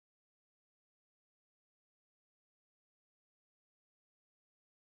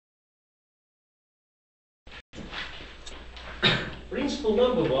Principle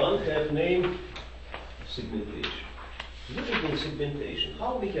number one have name segmentation. What is segmentation?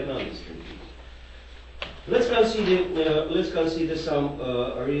 How we can understand it? Let's consider some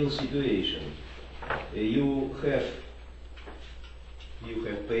real situation. You have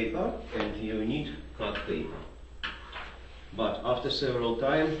paper and you need cut paper. But after several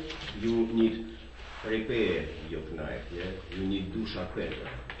times you need repair your knife. Yeah? You need do sharpener.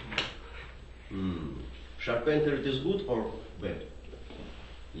 Sharpener, it is good or bad?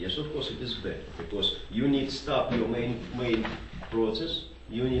 Yes, of course it is bad, because you need stop your main process.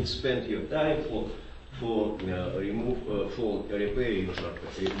 You need spend your time for repair your knife.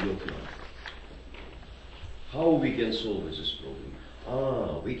 How we can solve this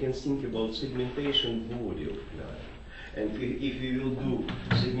problem? We can think about segmentation body of knife. And if we will do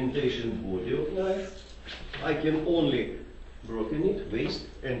segmentation body of knife, I can only broken it, waste,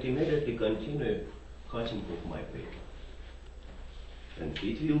 and immediately continue cutting of my paper. And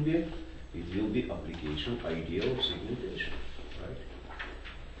it will be application idea of segmentation, right?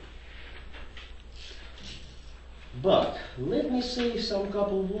 But let me say some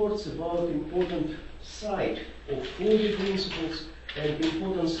couple words about important side of 40 principles and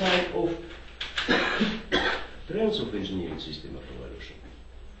important side of trends of engineering system of evolution.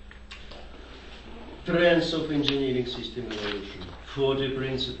 Trends of engineering system evolution, 40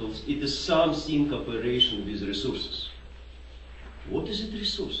 principles, it is something operation with resources. What is it,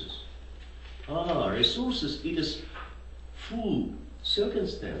 resources? Resources, it is full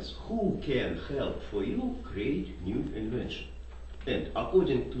circumstance who can help for you create new invention. And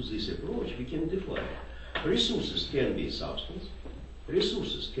according to this approach, we can define resources can be substance,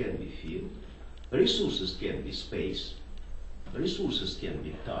 resources can be field, resources can be space, resources can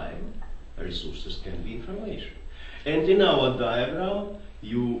be time, resources can be information. And in our diagram,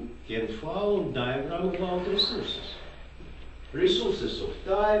 you can find diagram about resources. Resources of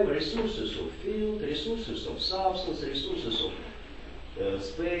time, resources of field, resources of substance, resources of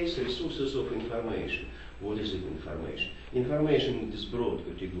space, resources of information. What is it, information? Information is broad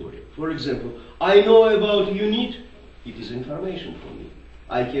category. For example, I know about unit, it is information for me.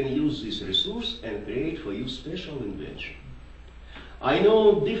 I can use this resource and create for you special invention. I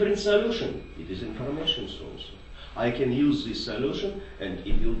know different solution, it is information source. I can use this solution and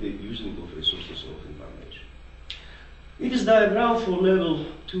it will be using of resources of information. It is diagram for level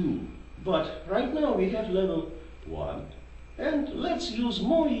 2, but right now we have level 1. And let's use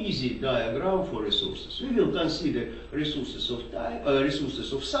more easy diagram for resources. We will consider resources of time,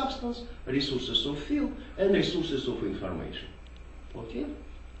 resources of substance, resources of field, and resources of information. Okay?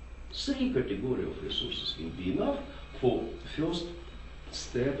 3 categories of resources will be enough for first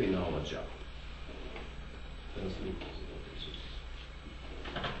step in our job.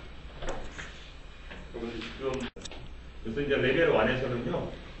 그래서 이제 레벨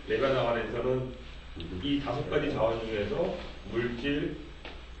 1에서는요, 레벨 1에서는 이 5가지 자원 중에서 물질,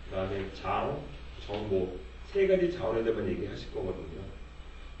 그다음에 장, 정보 3가지 자원에 대한 얘기하실 거거든요.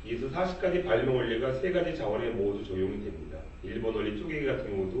 이에서 40가지 발명 원리가 3가지 자원에 모두 적용이 됩니다. 1번 원리 쪼개기 같은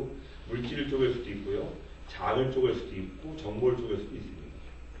경우도 물질을 쪼갤 수도 있고요, 장을 쪼갤 수도 있고, 정보를 쪼갤 수도 있습니다.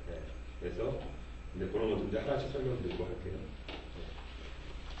 네, 그래서 그런 것들 이제 하나씩 설명드리고 할게요.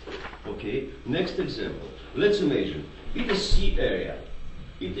 Okay, next example. Let's imagine it is sea area,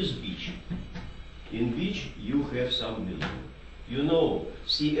 it is beach. In beach you have some building. You know,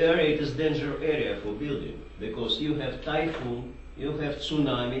 sea area it is danger area for building because you have typhoon, you have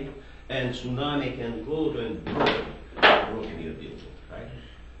tsunami, and tsunami can go and broken your building, right?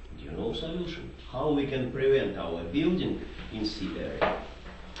 Do you know solution? How we can prevent our building in sea area?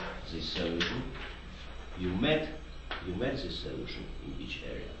 This solution, you met this solution in each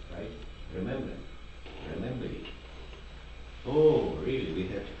area, right? Remember it. Oh, really?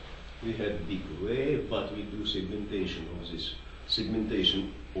 We had big wave, but we do segmentation of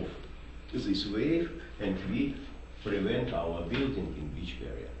this wave, and we prevent our building in beach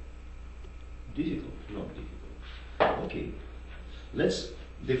area. Difficult? Not difficult. Okay. Let's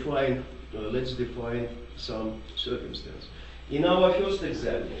define some circumstance. In our first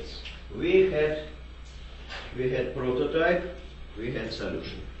examples, we had prototype, we had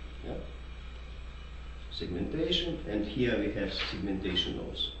solution. Yeah? Segmentation, and here we have segmentation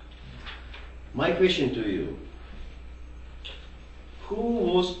also. My question to you, who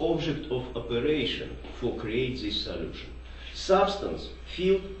was object of operation for create this solution? Substance,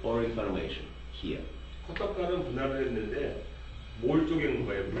 field, or information? Here. 커터가는 분할을 했는데 뭘 쪼갠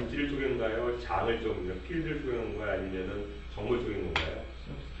거예요? 물질을 쪼갠 거예요? 장을 쪼갠 거예요? 필드를 쪼갠 거예요? 아니면은 정보를 쪼갠 건가요?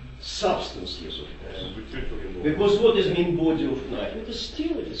 Substance, yes, of course. 물질을 쪼갠 거예요. Because what is mean body of knife? It is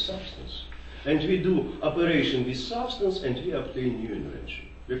steel, it is substance. and we do operation with substance and we obtain new invention.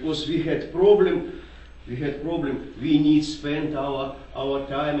 Because we had problem, we need spend our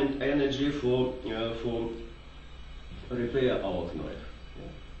time and energy for repair our knife.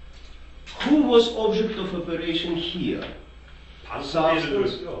 Yeah. Who was object of operation here?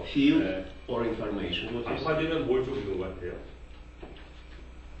 Substance, field, 네. or information? What is it? 방파제는 뭘 적는 것 같아요?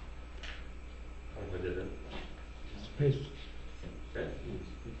 방파제는? Space. 네?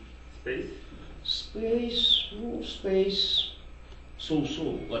 스페이스? Space, oh, space, so.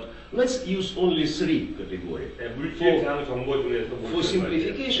 But let's use only three categories. 네, 물질, 장, 정보 중에서 For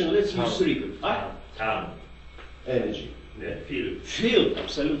simplification, let's use three. 장, Energy. 네, field. Field,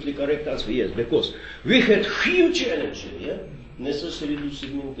 absolutely correct answer, yes, because we had huge energy, yeah? Necessary to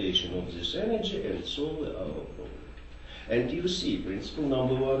segmentation of this energy and solve our problem. And you see, principle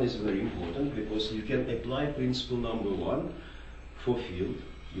number one is very important because you can apply principle number one for field,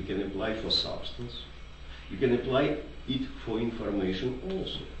 you can apply for substance, you can apply it for information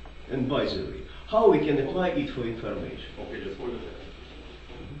also. And by the way, how we can apply it for information? Okay, just hold a second.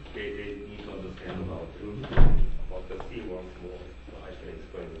 They need to understand about the C once more. So I can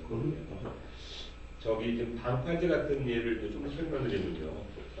explain it. 저기 지금 방파제 같은 예를 좀 설명드리면요.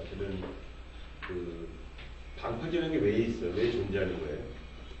 사실은 그 방파제라는 게 왜 있어요? 왜 존재하는 거예요?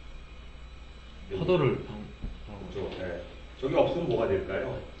 파도를 그렇죠. 네. 저게 없으면 뭐가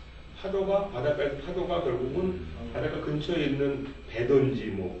될까요? 파도가 바닷가에서 파도가 결국은 바닷가 근처에 있는 배든지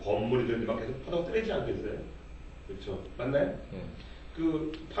뭐 건물이든지 막 계속 파도가 뜨내지 않겠어요? 그렇죠. 맞나요?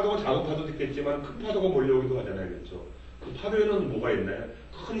 그 파도가 작은 파도도 있겠지만 큰 파도가 몰려오기도 하잖아요. 그렇죠. 그 파도에는 뭐가 있나요?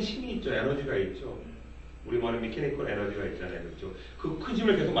 큰 힘이 있죠. 에너지가 있죠. 우리 말하는 미케니컬 에너지가 있잖아요. 그렇죠. 그 큰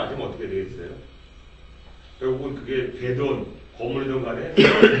힘을 계속 맞으면 어떻게 되겠어요? 결국은 그게 배든 건물이든 간에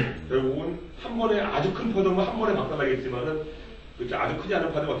결국은 한 번에 아주 큰 파도면 한 번에 박살나겠지만은 그렇죠. 아주 크지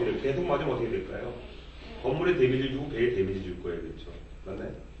않은 파도가 어떻게 돼요? 계속 맞으면 어떻게 될까요? 건물에 데미지를 주고 배에 데미지 줄 거예요. 그렇죠.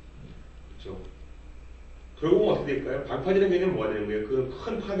 맞나요? 그렇죠. 결국은 어떻게 될까요? 방파제라는 개념은 뭐가 되는 거예요? 그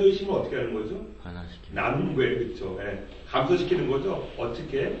큰 파도의 힘을 어떻게 하는 거죠? 나누는 거예요. 그렇죠. 네. 감소시키는 거죠.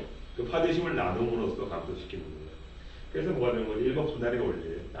 어떻게? 그 파도의 힘을 나눔으로써 감소시키는 거예요. 그래서 뭐가 되는 거죠? 1번 분할의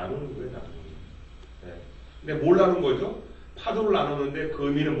원리예요. 나누는 거예요. 나누는 거예요. 네. 근데 뭘 나누는 거죠? 파도를 나누는데 그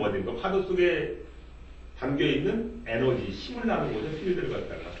의미는 뭐가 되는 거예요? 파도 속에 담겨있는 에너지, 힘을 나누는 거죠. 필드를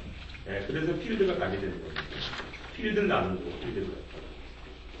갖다가. 네. 그래서 필드가 나게 되는 거예요. 필드를 나누는 거고, 필드를 갖다가.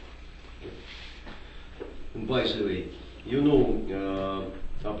 And by the way, you know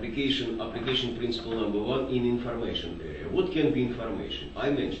application principle number one in information area. What can be information? I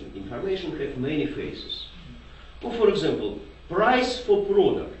mentioned information have many phases. Well, for example, price for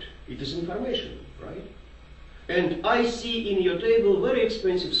product. It is information, right? And I see in your table very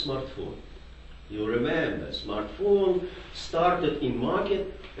expensive smartphone. You remember, smartphone started in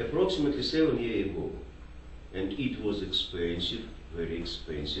market approximately 7 years ago. And it was expensive, very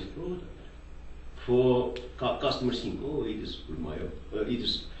expensive product. For customers think, oh, it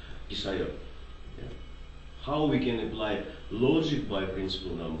is desired. Yeah. How we can apply logic by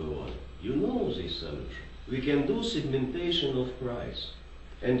principle number one? You know this solution. We can do segmentation of price,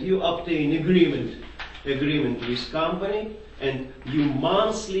 and you obtain agreement with company, and you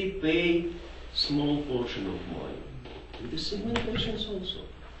monthly pay small portion of money. With the segmentations also,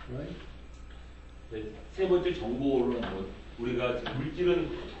 right? 네, 세 번째 정보는 뭐 우리가 물질은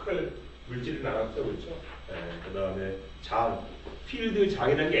물질이 나눴죠, 그렇죠? 그 다음에 장, 필드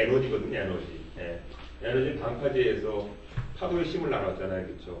장이라는 게 에너지거든요, 에너지. 에너지 방파제에서 파도의 힘을 나눴잖아요,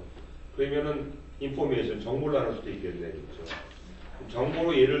 그렇죠? 그러면은 인포메이션, 정보를 나눌 수도 있겠네, 그렇죠?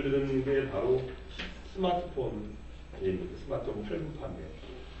 정보로 예를 드는 게 바로 스마트폰, 스마트폰 팔부 판매.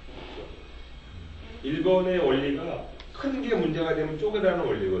 그렇죠? 1번의 원리가 큰 게 문제가 되면 쪼개라는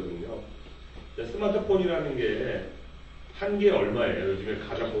원리거든요. 스마트폰이라는 게 한 개 얼마예요? 요즘에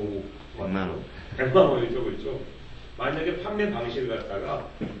가장 보고 100만 원. 100만 원이죠, 그렇죠? 만약에 판매 방식을 갖다가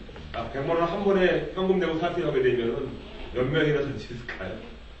 100만 원 한 번에 현금 내고 사세요 하게 되면은 몇 명이나 쓸 수 있을까요?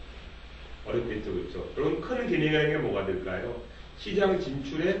 어렵겠죠, 그렇죠? 그럼 큰 개념이라는 게 뭐가 될까요? 시장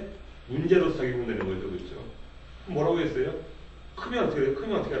진출에 문제로 작용되는 거죠, 그렇죠? 뭐라고 했어요? 크면 어떻게 해요?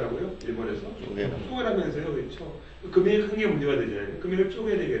 크면 어떻게 하라고요? 일본에서? 쪼개라면서요, 그렇죠? 금액이 큰 게 문제가 되잖아요. 금액을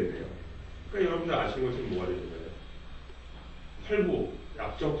쪼개야 되겠네요. 그러니까 여러분들 아시는 것처럼 뭐가 되는 거예요? 팔부,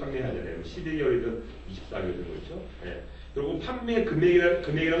 약정 판매하잖아요. 12개월이든 24개월이든 그렇죠? 네. 그리고 판매 금액이라는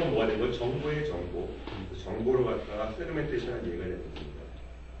건 뭐가 되는 거예요? 정보의 정보. 정보를 갖다가 세그멘테이션한 얘기가 되는 겁니다.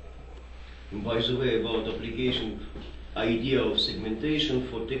 By the way, about application idea of segmentation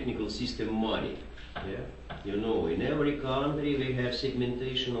for technical system money. Yeah? You know, in every country we have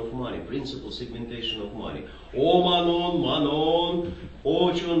segmentation of money, principal segmentation of money. Omanon, manon,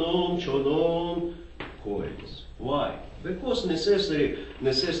 ochonon, chonon, coins. Why? Because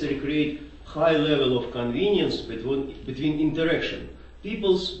necessary create high level of convenience between interaction.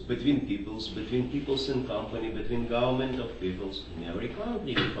 Between peoples and company, between government of peoples. In every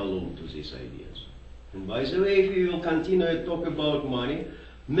country we follow to these ideas. And by the way, if we will continue to talk about money,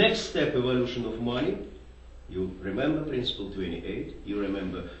 next step evolution of money, you remember principle 28, you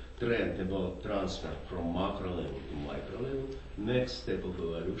remember trend about transfer from macro level to micro level. Next step of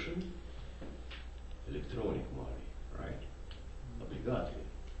evolution, electronic money, right? Obligatory.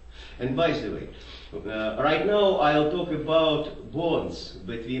 And by the way, right now I'll talk about bonds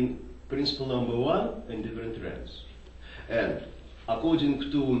between principle number 1 and different trends. And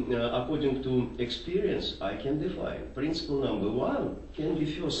according to experience, I can define principle number 1 can be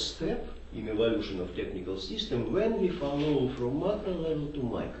first step in evolution of technical system when we follow from macro level to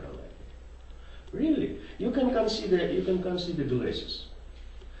micro level. Really, you can consider glasses.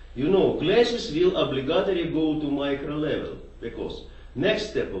 You know, glasses will obligatory go to micro level because next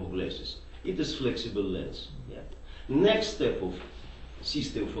step of glasses, it is flexible lens. Yeah. Next step of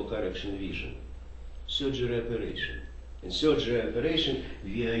system for correction vision, surgery operation. In surgery operation,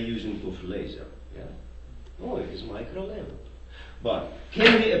 we are using of laser. Yeah. Oh, it is micro level. But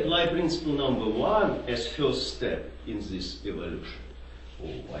can we apply principle number 1 as first step in this evolution? Oh,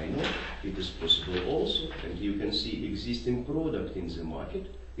 why not? It is possible also, and you can see existing product in the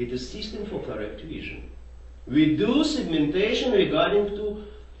market. It is system for correct vision. We do segmentation regarding to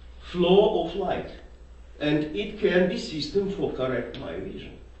flow of light, and it can be system for correct my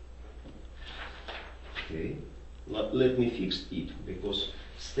vision. Okay, let me fix it, because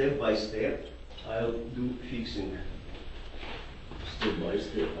step by step I'll do fixing. Step by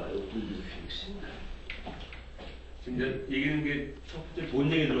step I'll do the fixing. 지금 이제 얘기하는 게 첫 번째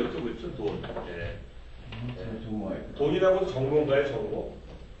돈 얘기 들었죠, 그렇죠? 돈. 네. 돈이라고 정보인가요, 정보?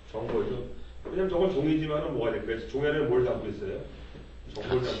 정보죠. 왜냐면 저건 종이지만은 뭐가 될까요? 종이 안에 뭘 담고 있어요?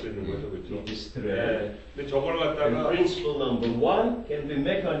 정보를 담고 있는 거죠, 그렇죠? 네. 근데 저걸 갖다가 principle number 1 can be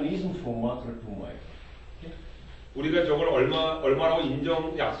mechanism from macro to micro. 우리가 저걸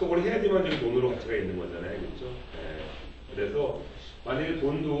얼마라고 약속을 해야지만 저기 돈으로 가치가 있는 거잖아요, 그렇죠? 네. 그래서 만약에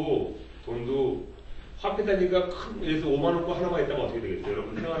돈도 화폐 단위가 큰, 예를 들어서 5만 원 거 하나만 있다면 어떻게 되겠어요?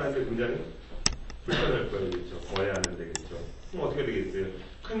 여러분 생활하는데 굉장히 불편할 거예요, 그렇죠? 거래야 하는데, 그렇죠? 그럼 어떻게 되겠어요?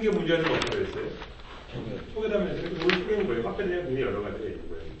 큰 게 문제는 어떻게 되겠어요? 쪼개다면서 그걸 쪼개는 거예요. 화폐 단위가 굉장히 여러 가지가 있는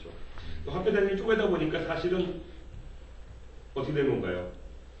거예요, 그렇죠? 또 화폐 단위를 쪼개다 보니까 사실은 어떻게 되는 건가요?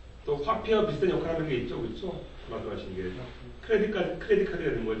 또 화폐와 비슷한 역할을 하는 게 있죠, 그렇죠? 말씀하신 게 크레딧 카드가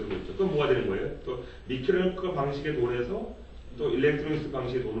되는 거죠, 그렇죠? 그건 뭐가 되는 거예요? 또 미케르크 방식의 돈에서 또 일렉트로닉스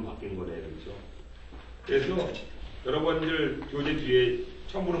방식의 돈으로 바뀐 거네요, 그렇죠? 그래서 여러분들 교재 뒤에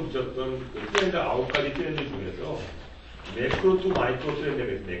첨부로 붙였던 그 트렌드 9가지 트렌드 중에서 매크로 투 마이크로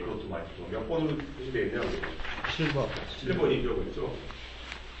트렌드가 있어요. 매크로 투 마이크로. 몇 번으로 표시되어 있냐고. 7번. 7번이죠, 그렇죠?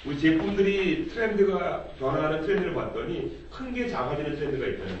 우리 제품들이 트렌드가 변화하는 트렌드를 봤더니 큰 게 작아지는 트렌드가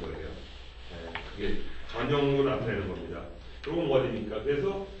있다는 거예요. 네, 그게 전형으로 나타내는 겁니다. 그럼 뭐가 됩니까?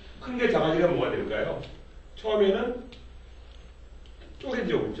 그래서 큰 게 작아지면 뭐가 될까요? 처음에는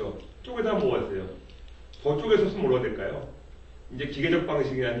쪼개죠, 그렇죠? 쪼개다 뭐가 있어요? 더 쪼개서 쓰면 뭐가 될까요? 이제 기계적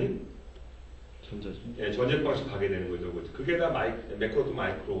방식이 아닌 전자적 방식 가게 되는 거죠. 그렇죠? 그게 다 매크로 투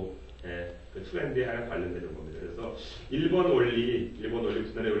마이크로 그 트렌드에 관련되는 겁니다. 그래서 1번 원리,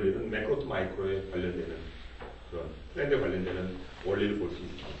 분할의 원리는 매크로 투 마이크로에 관련되는 그런 트렌드에 관련되는 원리를 볼 수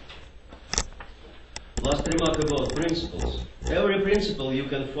있습니다. Last remark about principles. Every principle you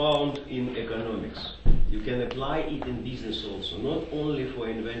can found in economics. You can apply it in business also, not only for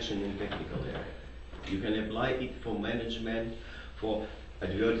invention in technical area. You can apply it for management, for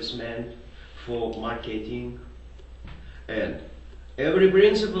advertisement, for marketing, and every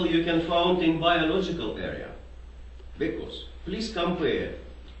principle you can found in biological area. Because, please compare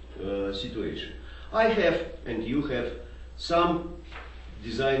situation. I have, and you have, some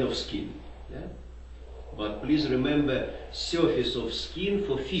design of skin. Yeah? But please remember, surface of skin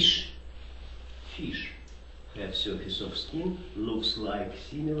for fish. Fish have surface of skin looks like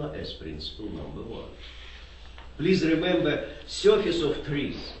similar as principle number 1. Please remember, surface of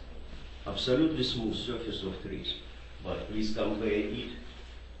trees, absolutely smooth surface of trees. But please compare it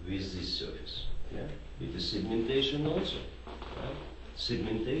with this surface. Yeah? It is segmentation also. Right?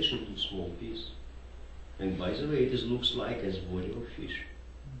 Segmentation to small piece. And by the way, it looks like as body of fish.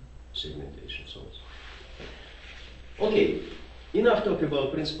 Segmentation also. Okay, enough talk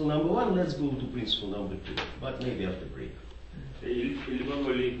about principle number 1. Let's go to principle number 2, but maybe after break. 1번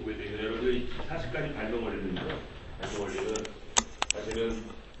원리 보게 되면 여러분들 이 40가지 발명 원리는요. 발명 원리는 사실은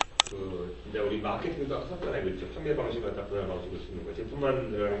그 이제 우리 마케팅도 항상 알고 있죠. 판매 방식과 다 분할 방식을 쓰는 거.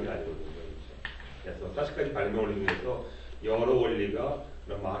 제품만 들어가는 게 아니거든요. 그래서 40가지 발명 원리 중에서 여러 원리가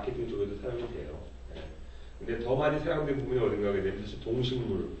그런 마케팅 쪽에도 사용이 돼요. 근데 더 많이 사용된 부분이 어딘가 하게 되면 사실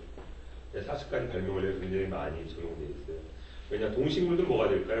동식물 40가지 발명 원리가 굉장히 많이 적용되어 있어요. 왜냐 동식물도 뭐가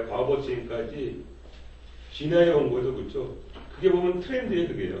될까요? 과거 지금까지 진화해 온 거죠, 그렇죠? 그게 보면 트렌드예요,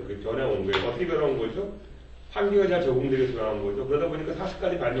 그게요. 그 변해온 거예요. 어떻게 변해온 거죠? 환경에 잘 적응되게 변한 거죠. 그러다 보니까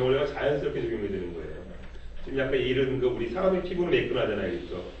 40가지 발명 원리가 자연스럽게 적용이 되는 거예요. 지금 약간 이런 거 우리 사람의 피부는 매끈하잖아요,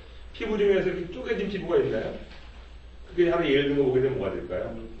 그렇죠? 피부 중에서 이렇게 쪼개진 피부가 있나요? 그게 하나 예를 든 거 보게 되면 뭐가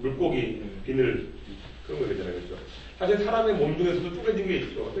될까요? 물고기, 비늘 그런 거 되잖아요, 그렇죠? 사실 사람의 몸 중에서도 쪼개진 게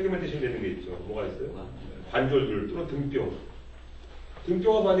있죠. 세그멘테이션 되는 게 있죠. 뭐가 있어요? 관절들 또는 등뼈.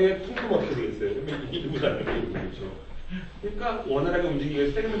 등뼈가 만약에 풍부면 어떻게 되겠어요? 이게 누구 사는 거예요, 그렇죠? 그러니까 원활하게 움직이기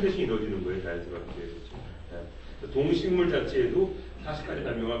위해서 세그멘테이션이 이루어지는 거예요, 자연스럽게. 그렇죠? 동식물 자체에도 40가지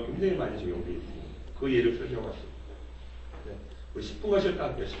발명가 굉장히 많이 적용되어 있습니다. 그 예를 설명하시죠. 네. 우리 10분간 쉴까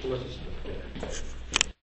할게요. 10분간 쉬시죠. 네.